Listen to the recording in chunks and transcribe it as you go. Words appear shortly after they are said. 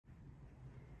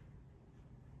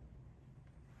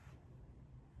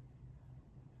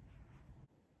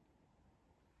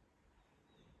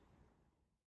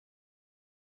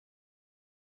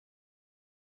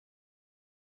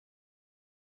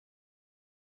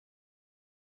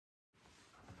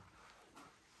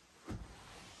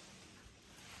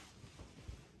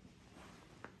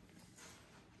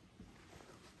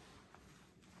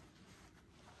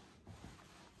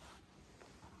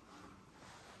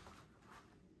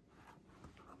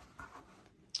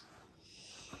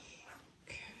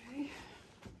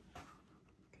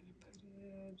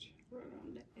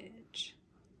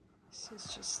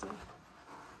just a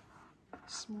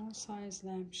small size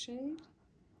lampshade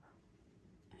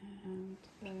and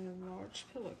a large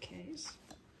pillowcase.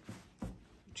 I'm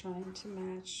trying to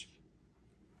match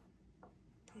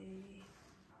the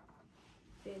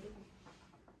bedding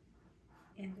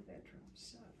in the bedroom.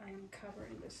 So I am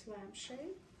covering this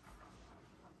lampshade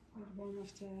with one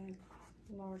of the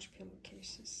large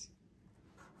pillowcases.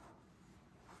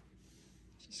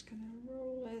 Just gonna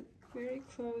roll it very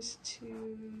close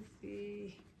to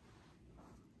the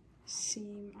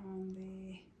seam on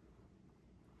the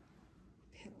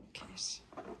pillowcase,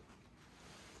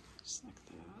 just like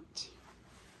that.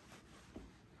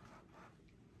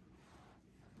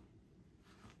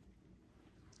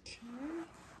 Okay,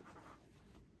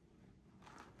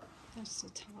 that's the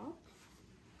top.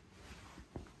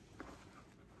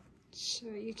 So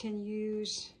you can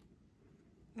use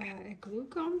a glue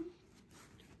gun,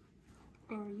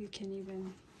 or you can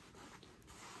even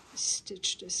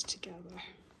stitch this together.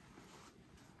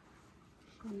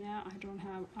 For now, I don't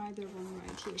have either one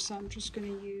right here, so I'm just going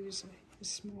to use a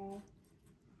small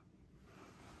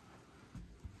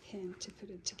pin to put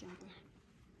it together.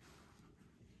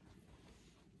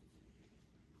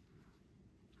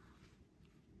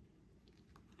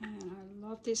 And I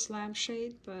love this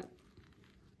lampshade, but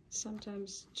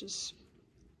sometimes just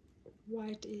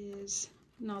white is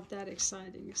not that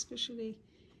exciting, especially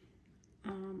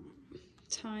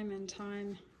time and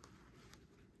time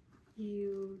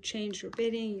you change your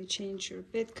bedding, you change your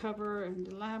bed cover and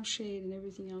the lampshade, and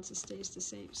everything else stays the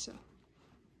same. So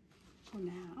for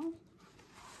now,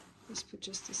 let's put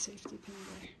just the safety pin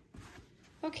there.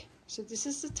 Okay, so this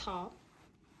is the top.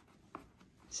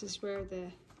 This is where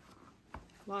the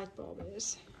light bulb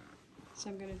is. So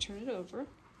I'm going to turn it over.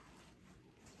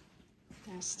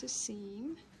 That's the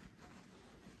seam.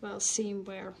 Well, seam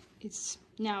where it's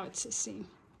a seam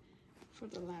for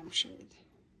the lampshade.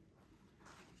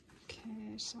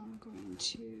 Okay, so I'm going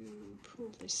to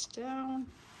pull this down,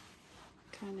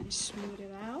 kind of smooth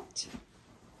it out.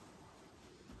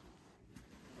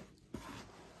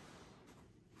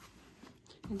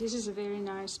 And this is a very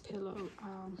nice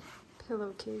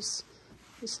pillowcase.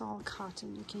 It's all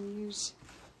cotton. You can use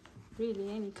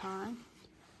really any kind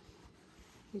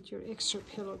with your extra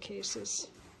pillowcases.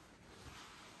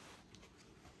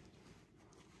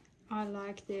 I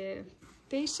like the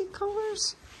basic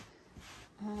colors,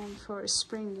 and for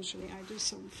spring usually I do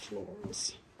some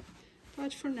florals,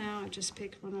 but for now I just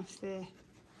picked one of the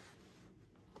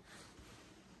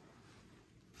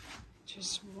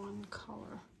just one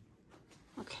color.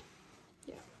 Okay,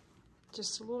 yeah,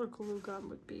 just a little glue gun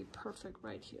would be perfect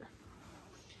right here.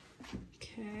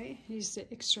 Okay, here's the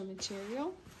extra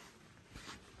material,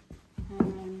 and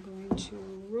I'm going to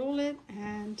roll it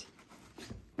and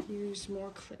use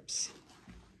more clips.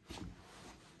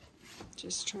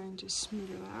 Just trying to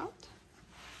smooth it out.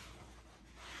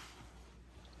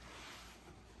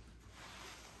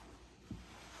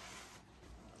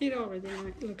 It already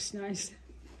looks nice.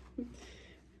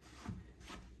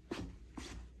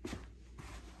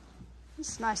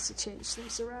 It's nice to change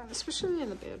things around, especially in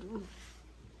the bedroom.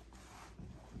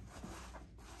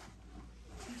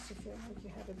 As if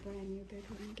you have a brand new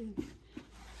bedroom again.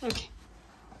 Okay.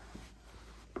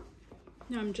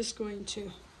 Now I'm just going to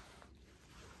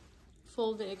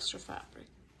fold the extra fabric.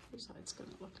 Here's how it's going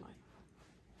to look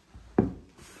like.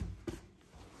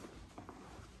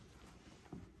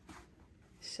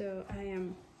 So I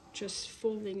am just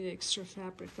folding the extra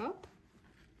fabric up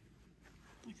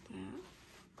like that.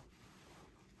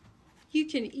 You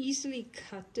can easily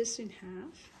cut this in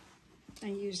half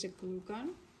and use a glue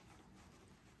gun,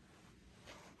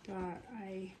 but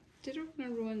I didn't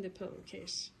want to ruin the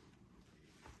pillowcase.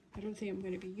 I don't think I'm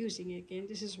going to be using it again.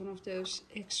 This is one of those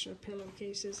extra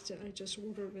pillowcases that I just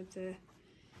ordered with the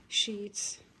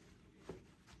sheets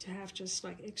to have just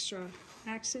like extra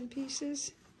accent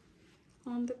pieces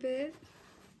on the bed.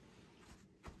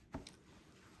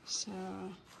 So,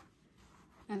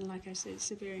 and like I said,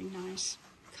 it's a very nice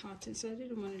cotton, so I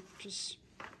didn't want to just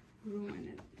ruin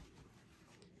it.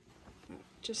 But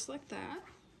just like that,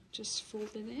 just fold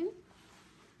it in.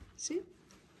 See?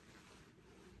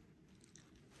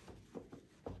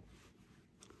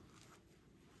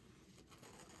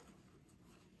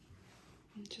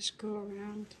 Just go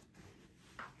around.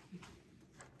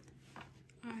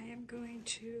 I am going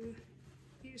to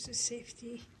use a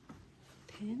safety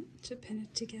pin to pin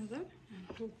it together,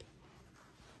 and hope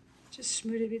just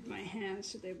smooth it with my hand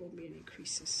so there won't be any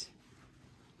creases.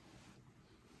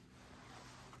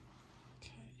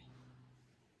 Okay.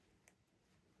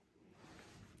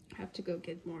 I have to go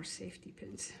get more safety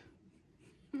pins.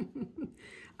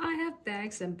 I have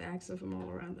bags and bags of them all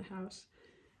around the house.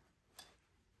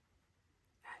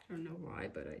 I don't know why,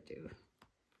 but I do.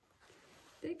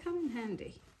 They come in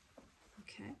handy.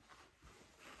 Okay.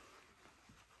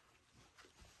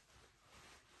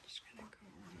 Just gonna go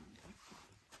around like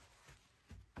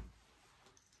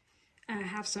that. I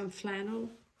have some flannel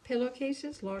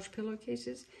pillowcases, large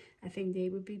pillowcases. I think they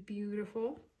would be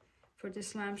beautiful for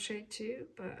this lampshade too,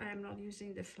 but I'm not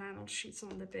using the flannel sheets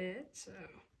on the bed, so.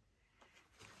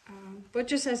 But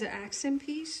just as an accent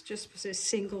piece, just with a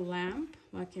single lamp,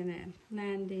 like in a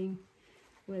landing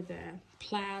with a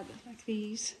plaid like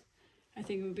these, I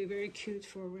think it would be very cute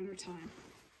for winter time.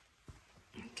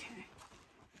 Okay,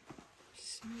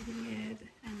 smoothing it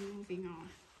and moving on.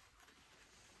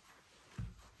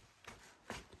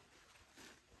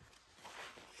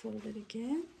 Fold it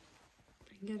again,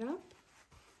 bring it up.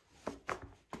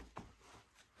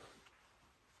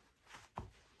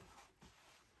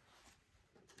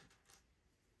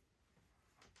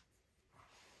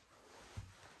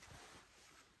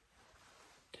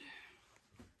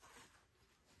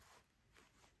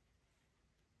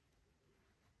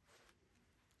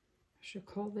 Should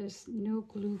call this no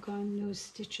glue gun, no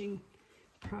stitching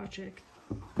project.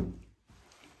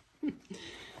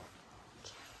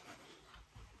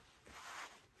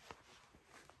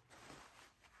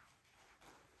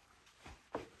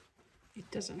 It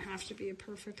doesn't have to be a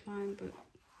perfect line, but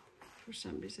for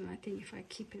some reason I think if I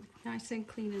keep it nice and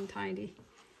clean and tidy,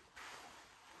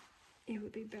 it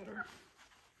would be better.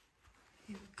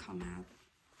 It would come out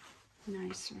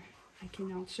nicer. I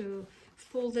can also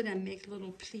fold it and make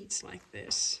little pleats like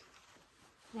this,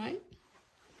 right?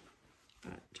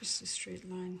 But just a straight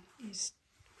line is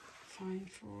fine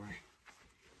for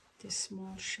this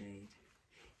small shade.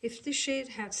 If the shade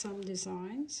had some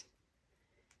designs,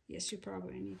 yes, you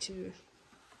probably need to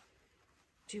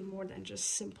do more than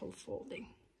just simple folding.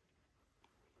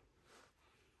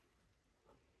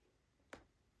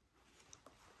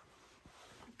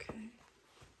 Okay.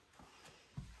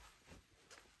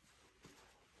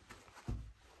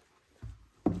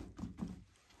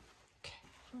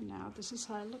 Now this is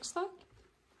how it looks like.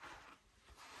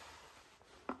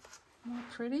 More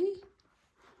pretty.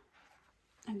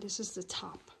 And this is the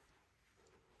top.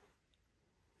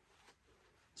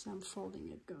 So I'm folding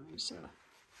it going. So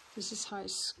this is how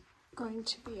it's going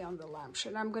to be on the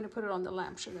lampshade. I'm going to put it on the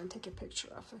lampshade and take a picture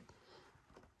of it.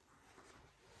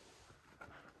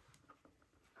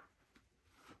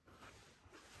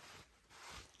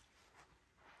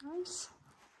 Nice.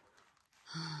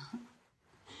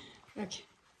 Okay.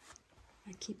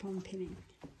 I keep on pinning.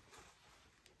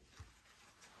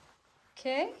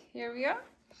 Okay, here we are.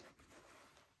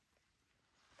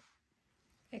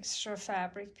 Extra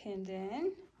fabric pinned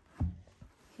in.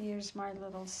 Here's my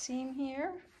little seam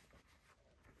here.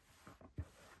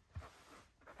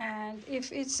 And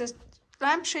if it's a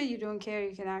lampshade you don't care,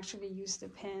 you can actually use the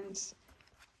pins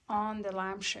on the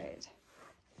lampshade,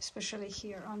 especially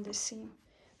here on this seam.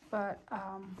 But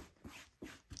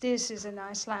this is a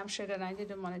nice lampshade and I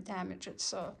didn't want to damage it,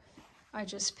 so I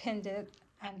just pinned it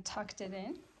and tucked it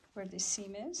in where the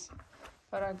seam is.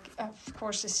 But of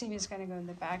course the seam is going to go in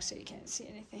the back so you can't see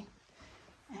anything.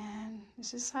 And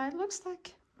this is how it looks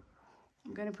like.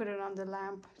 I'm going to put it on the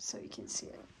lamp so you can see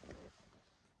it.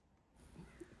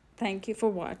 Thank you for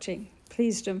watching.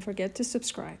 Please don't forget to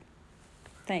subscribe.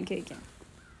 Thank you again.